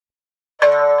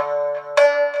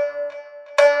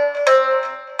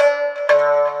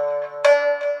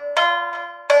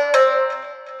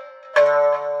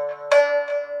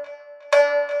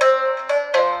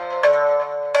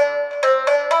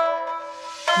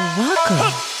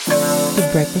Welcome to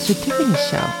Breakfast with Tiffany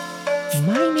show.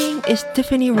 My name is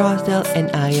Tiffany Rosdell and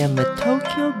I am a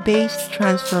Tokyo-based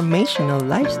transformational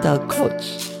lifestyle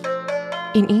coach.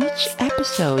 In each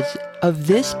episode of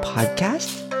this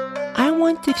podcast, I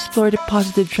want to explore the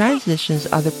positive transitions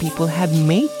other people have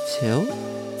made to,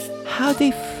 how they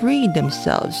freed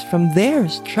themselves from their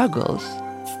struggles,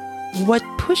 what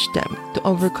pushed them to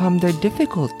overcome their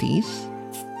difficulties,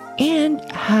 and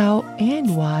how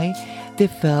and why they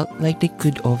felt like they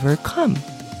could overcome.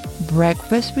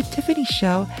 Breakfast with Tiffany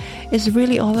show is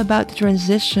really all about the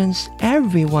transitions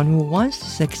everyone who wants to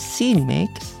succeed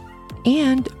makes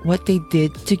and what they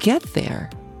did to get there.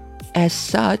 As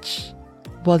such,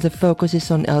 while the focus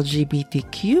is on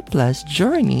LGBTQ plus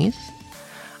journeys,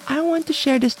 I want to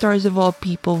share the stories of all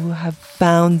people who have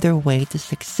found their way to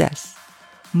success.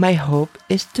 My hope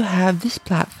is to have this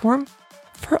platform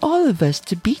for all of us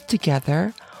to be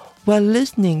together while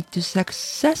listening to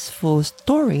successful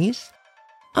stories,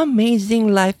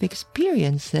 amazing life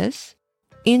experiences,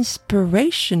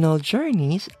 inspirational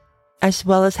journeys, as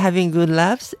well as having good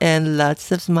laughs and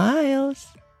lots of smiles.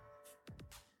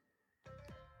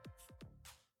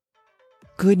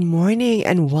 Good morning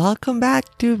and welcome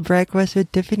back to Breakfast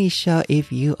with Tiffany show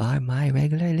if you are my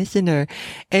regular listener.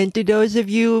 And to those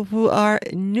of you who are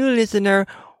new listener,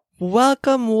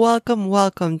 welcome.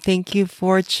 Thank you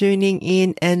for tuning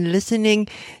in and listening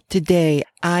today.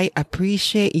 I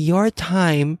appreciate your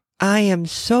time. I am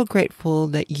so grateful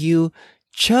that you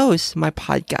chose my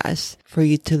podcast for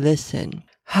you to listen.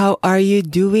 How are you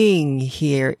doing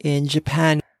here in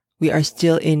Japan? We are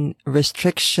still in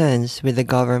restrictions with the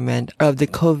government of the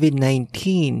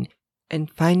COVID-19. And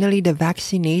finally, the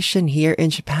vaccination here in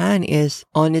Japan is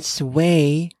on its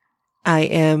way. I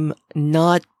am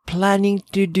not planning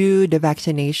to do the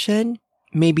vaccination.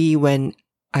 Maybe when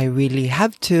I really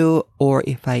have to, or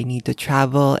if I need to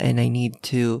travel and I need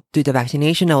to do the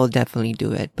vaccination, I will definitely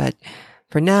do it. But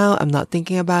for now, I'm not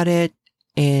thinking about it.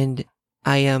 And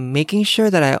I am making sure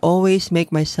that I always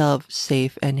make myself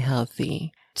safe and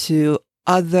healthy. To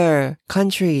other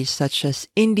countries such as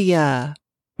India,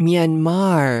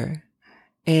 Myanmar,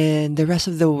 and the rest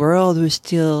of the world who's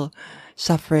still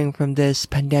suffering from this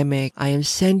pandemic, I am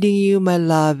sending you my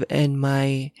love and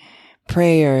my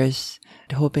prayers,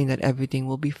 hoping that everything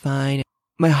will be fine.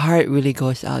 My heart really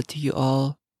goes out to you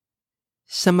all.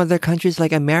 Some other countries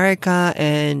like America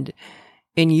and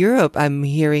in Europe, I'm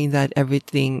hearing that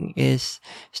everything is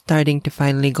starting to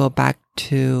finally go back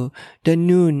to the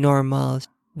new normal.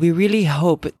 We really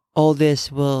hope all this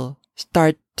will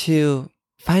start to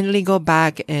finally go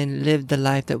back and live the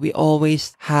life that we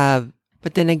always have.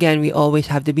 But then again, we always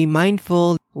have to be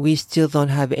mindful. We still don't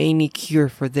have any cure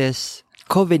for this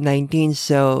COVID-19.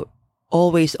 So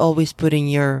always put in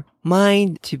your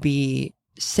mind to be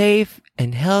safe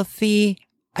and healthy.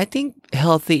 I think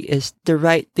healthy is the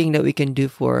right thing that we can do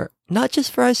for not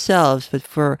just for ourselves, but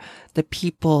for the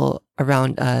people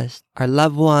around us, our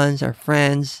loved ones, our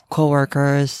friends,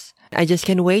 coworkers. I just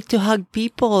can't wait to hug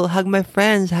people, hug my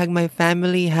friends, hug my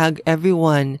family, hug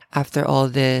everyone after all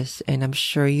this. And I'm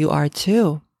sure you are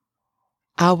too.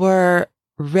 Our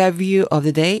review of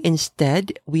the day,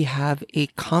 instead, we have a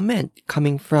comment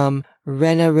coming from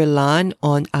Rena Rilan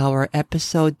on our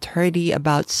episode 30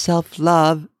 about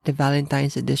self-love, the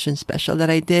Valentine's edition special that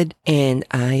I did. And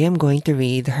I am going to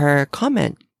read her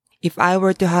comment. If I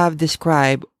were to have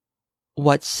described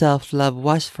what self-love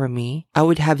was for me, I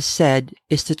would have said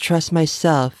is to trust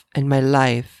myself and my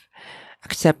life,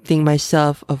 accepting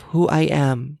myself of who I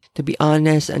am, to be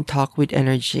honest and talk with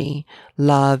energy,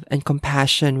 love and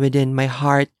compassion within my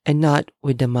heart and not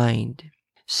with the mind.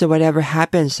 So whatever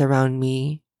happens around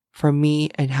me, for me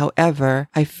and however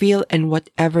I feel and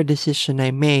whatever decision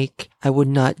I make, I would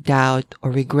not doubt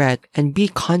or regret and be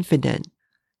confident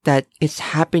that it's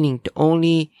happening to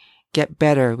only get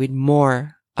better with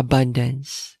more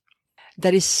abundance.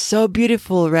 That is so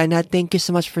beautiful, Rena. Thank you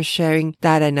so much for sharing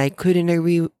that, and I couldn't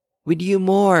agree with you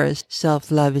more.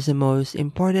 Self-love is the most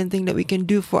important thing that we can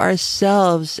do for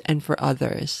ourselves and for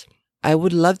others. I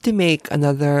would love to make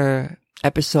another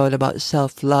episode about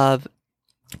self-love.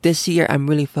 This year, I'm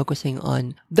really focusing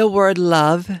on the word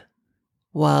love,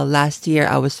 while last year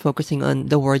I was focusing on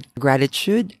the word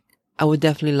gratitude. I would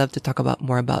definitely love to talk about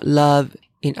more about love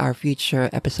in our future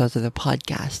episodes of the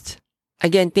podcast.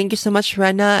 Again, thank you so much,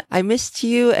 Rena. I missed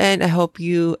you and I hope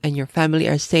you and your family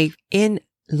are safe in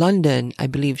London. I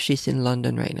believe she's in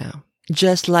London right now.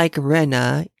 Just like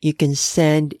Rena, you can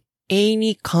send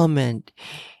any comment,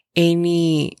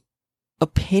 any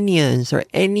opinions or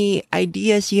any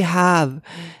ideas you have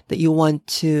that you want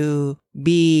to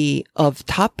be of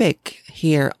topic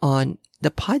here on the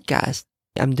podcast.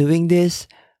 I'm doing this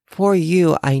for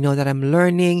you. I know that I'm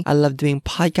learning. I love doing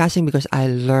podcasting because I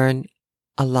learn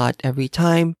a lot every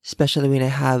time, especially when I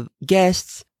have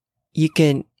guests. You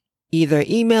can either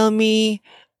email me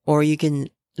or you can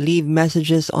leave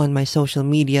messages on my social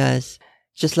medias.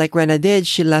 Just like Rena did,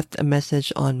 she left a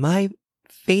message on my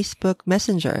Facebook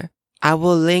Messenger. I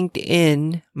will link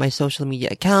in my social media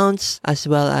accounts as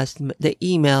well as the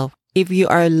email. If you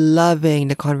are loving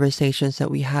the conversations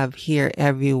that we have here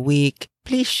every week,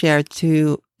 please share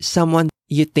to someone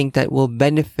you think that will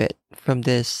benefit from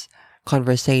this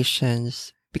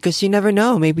conversations, because you never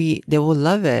know, maybe they will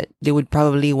love it. They would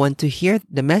probably want to hear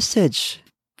the message.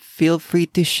 Feel free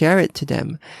to share it to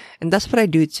them. And that's what I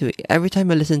do too. Every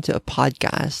time I listen to a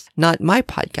podcast, not my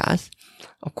podcast,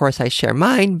 of course I share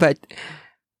mine, but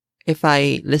if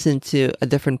I listen to a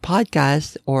different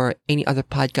podcast or any other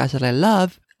podcast that I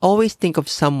love, always think of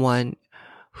someone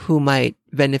who might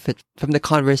benefit from the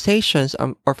conversations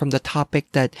or from the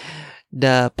topic that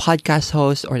the podcast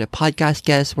host or the podcast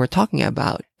guests were talking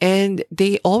about. And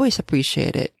they always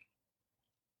appreciate it.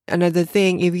 Another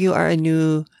thing, if you are a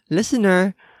new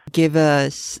listener, give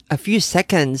us a few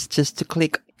seconds just to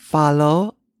click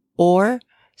follow or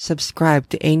subscribe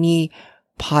to any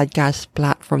podcast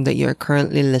platform that you're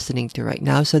currently listening to right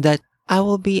now, so that I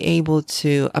will be able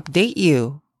to update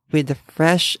you with the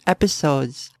fresh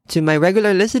episodes. To my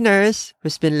regular listeners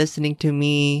who's been listening to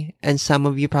me, and some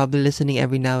of you probably listening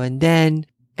every now and then,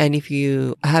 and if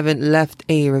you haven't left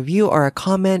a review or a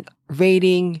comment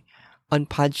rating on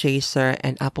Podchaser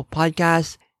and Apple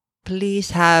Podcasts,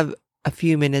 please have a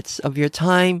few minutes of your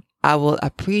time. I will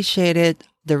appreciate it.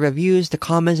 The reviews, the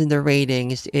comments, and the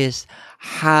ratings is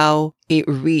how it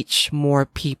reach more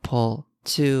people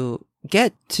to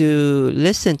get to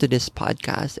listen to this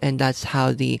podcast. And that's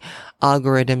how the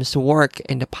algorithms work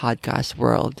in the podcast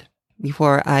world.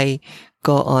 Before I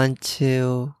go on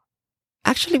to...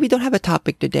 Actually, we don't have a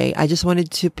topic today. I just wanted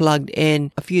to plug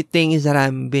in a few things that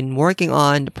I've been working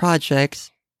on, the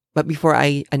projects. But before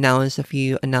I announce a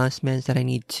few announcements that I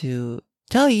need to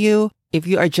tell you, if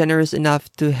you are generous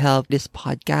enough to help this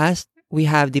podcast, we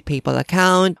have the PayPal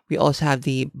account. We also have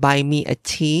the Buy Me a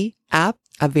Tea app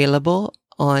available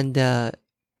on the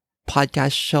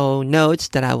podcast show notes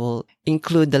that I will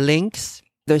include the links.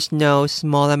 There's no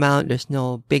small amount. There's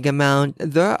no big amount.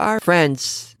 There are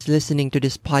friends listening to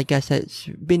this podcast that's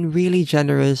been really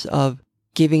generous of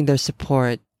giving their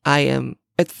support. I am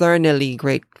eternally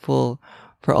grateful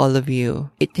for all of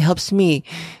you. It helps me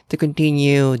to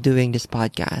continue doing this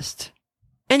podcast.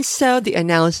 And so the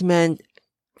announcement,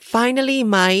 finally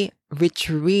my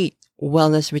retreat,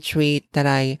 wellness retreat that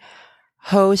I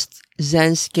host,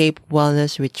 Zenscape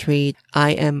Wellness Retreat.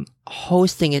 I am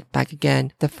hosting it back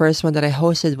again. The first one that I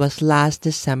hosted was last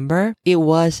December. It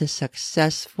was a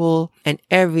successful and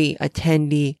every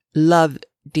attendee loved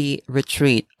the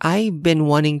retreat. I've been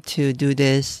wanting to do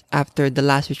this after the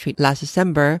last retreat last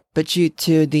December, but due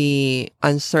to the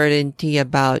uncertainty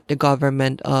about the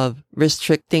government of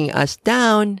restricting us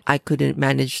down, I couldn't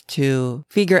manage to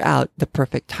figure out the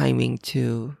perfect timing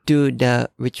to do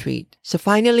the retreat. So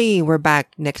finally, we're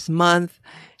back next month,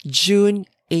 June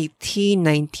 18,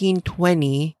 19,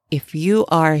 20. If you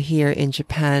are here in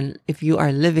Japan, if you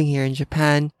are living here in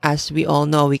Japan, as we all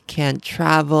know, we can't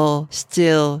travel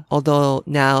still, although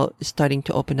now it's starting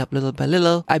to open up little by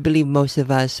little. I believe most of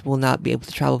us will not be able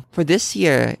to travel. For this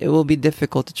year, it will be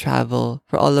difficult to travel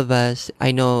for all of us.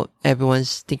 I know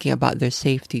everyone's thinking about their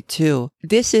safety too.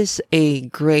 This is a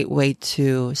great way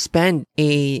to spend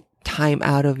a time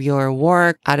out of your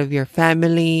work, out of your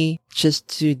family, just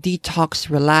to detox,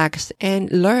 relax,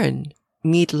 and learn.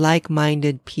 Meet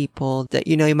like-minded people that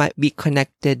you know you might be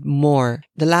connected more.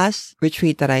 The last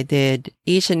retreat that I did,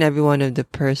 each and every one of the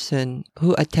person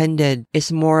who attended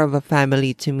is more of a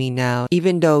family to me now.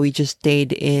 Even though we just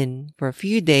stayed in for a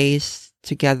few days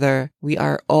together, we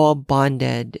are all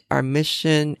bonded. Our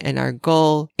mission and our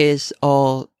goal is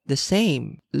all the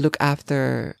same. Look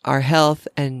after our health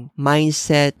and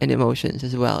mindset and emotions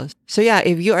as well. So yeah,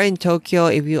 if you are in Tokyo,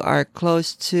 if you are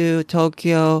close to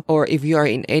Tokyo, or if you are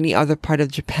in any other part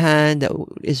of Japan that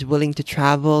is willing to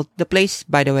travel, the place,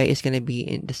 by the way, is going to be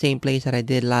in the same place that I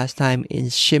did last time in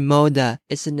Shimoda.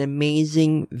 It's an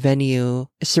amazing venue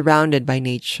surrounded by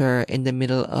nature in the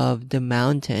middle of the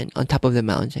mountain, on top of the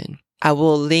mountain. I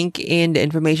will link in the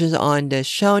information on the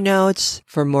show notes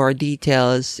for more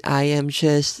details. I am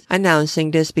just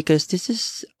announcing this because this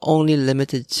is only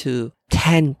limited to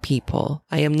 10 people.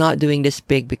 I am not doing this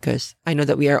big because I know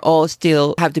that we are all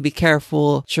still have to be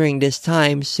careful during this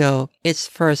time. So it's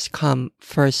first come,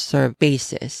 first serve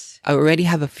basis. I already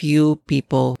have a few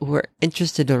people who are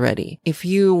interested already. If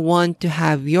you want to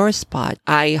have your spot,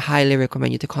 I highly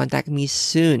recommend you to contact me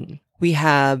soon. We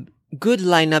have good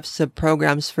lineups of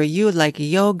programs for you like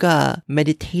yoga,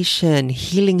 meditation,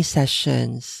 healing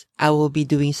sessions. I will be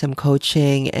doing some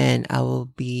coaching and I will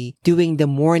be doing the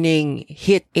morning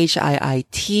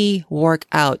HIIT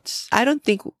workouts. I don't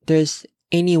think there's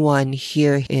anyone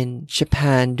here in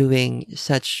Japan doing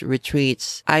such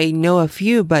retreats. I know a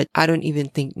few, but I don't even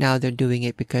think now they're doing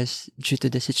it because due to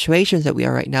the situations that we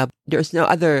are right now, there's no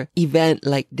other event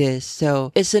like this.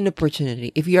 So it's an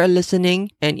opportunity. If you are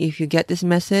listening and if you get this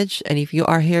message and if you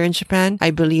are here in Japan,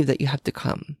 I believe that you have to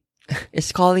come.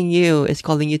 It's calling you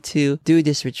to do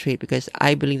this retreat because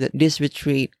I believe that this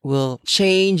retreat will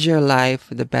change your life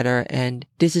for the better. And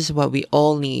this is what we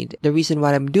all need. The reason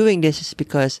why I'm doing this is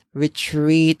because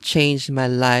retreat changed my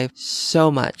life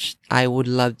so much. I would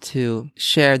love to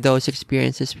share those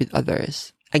experiences with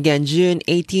others. Again, June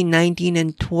 18, 19,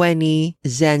 and 20,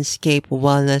 Zenscape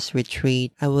Wellness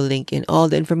Retreat. I will link in all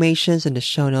the information in the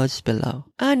show notes below.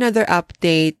 Another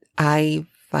update, I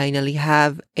finally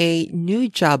have a new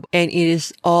job and it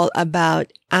is all about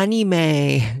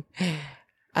anime.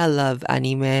 I love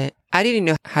anime. I didn't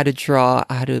know how to draw,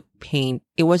 how to paint.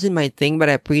 It wasn't my thing, but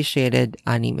I appreciated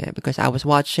anime because I was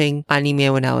watching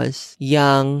anime when I was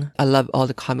young. I love all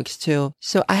the comics too.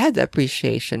 So I had the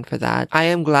appreciation for that. I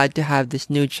am glad to have this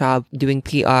new job doing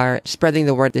PR, spreading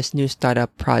the word, this new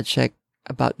startup project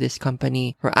about this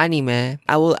company for anime.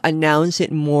 I will announce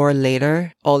it more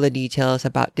later, all the details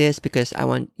about this, because I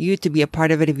want you to be a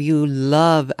part of it if you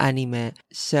love anime.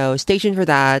 So stay tuned for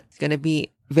that. It's going to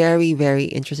be very, very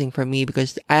interesting for me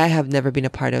because I have never been a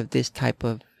part of this type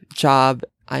of job.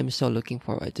 I'm so looking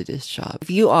forward to this job. If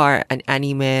you are an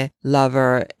anime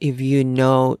lover, if you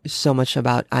know so much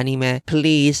about anime,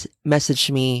 please message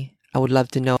me. I would love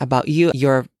to know about you,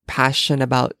 your passion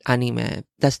about anime.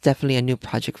 That's definitely a new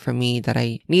project for me that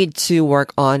I need to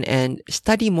work on and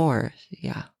study more.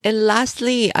 Yeah. And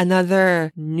lastly,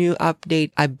 another new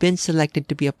update. I've been selected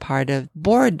to be a part of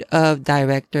board of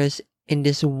directors in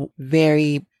this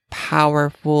very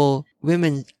powerful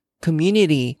women's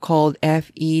community called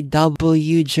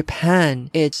FEW Japan.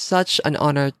 It's such an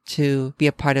honor to be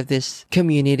a part of this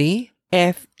community.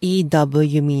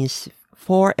 FEW means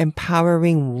for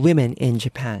empowering women in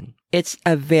Japan. It's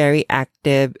a very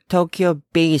active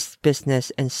Tokyo-based business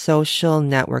and social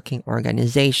networking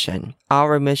organization.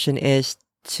 Our mission is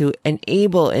to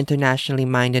enable internationally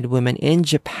minded women in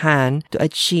Japan to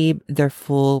achieve their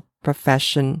full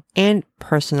profession and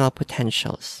personal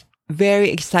potentials. Very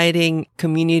exciting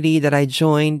community that I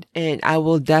joined, and I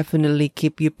will definitely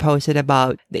keep you posted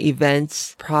about the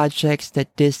events, projects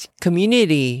that this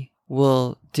community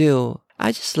will do.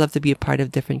 I just love to be a part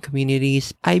of different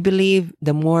communities. I believe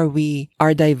the more we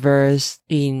are diverse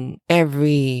in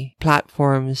every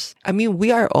platforms,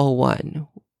 we are all one.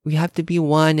 We have to be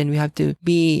one and we have to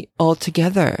be all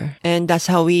together. And that's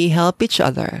how we help each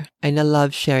other. And I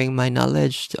love sharing my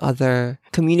knowledge to other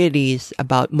communities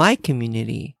about my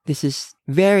community. This is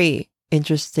very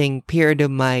interesting period of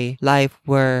my life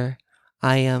where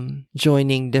I am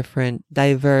joining different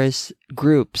diverse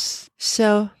groups.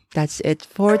 So that's it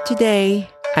for today.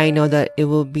 I know that it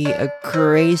will be a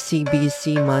crazy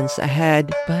busy months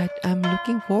ahead, but I'm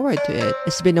looking forward to it.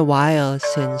 It's been a while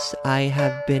since I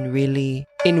have been really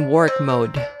in work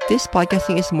mode. This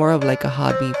podcasting is more of like a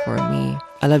hobby for me.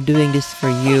 I love doing this for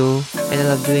you and I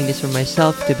love doing this for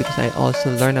myself too because I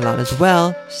also learn a lot as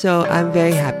well. So I'm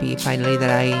very happy finally that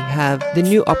I have the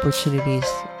new opportunities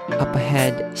up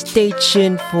ahead. Stay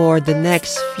tuned for the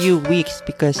next few weeks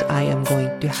because I am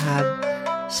going to have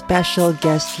special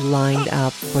guests lined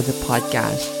up for the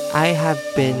podcast. I have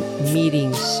been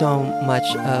meeting so much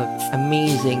of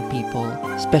amazing people,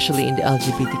 especially in the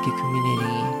LGBTQ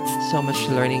community. So much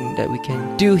learning that we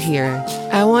can do here.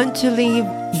 I want to leave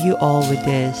you all with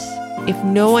this. If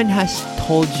no one has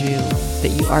told you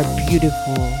that you are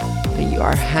beautiful, that you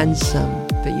are handsome,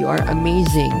 that you are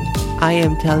amazing, I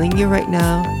am telling you right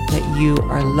now that you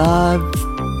are loved,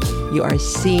 you are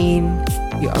seen,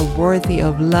 you are worthy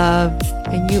of love,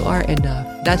 and you are enough.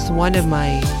 That's one of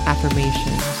my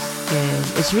affirmations, and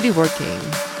it's really working,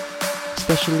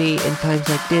 especially in times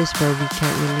like this where we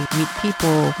can't really meet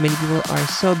people. Many people are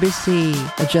so busy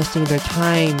adjusting their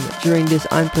time during this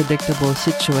unpredictable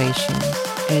situation.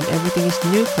 and everything is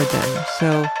new for them.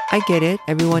 So I get it.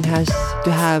 Everyone has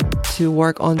to have to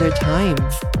work on their time.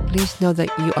 Please know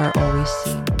that you are always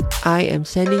seen. I am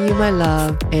sending you my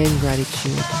love and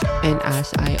gratitude. And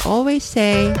as I always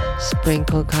say,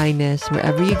 sprinkle kindness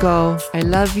wherever you go. I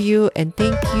love you and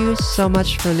thank you so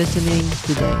much for listening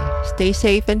today. Stay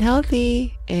safe and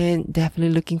healthy, and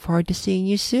definitely looking forward to seeing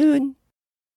you soon.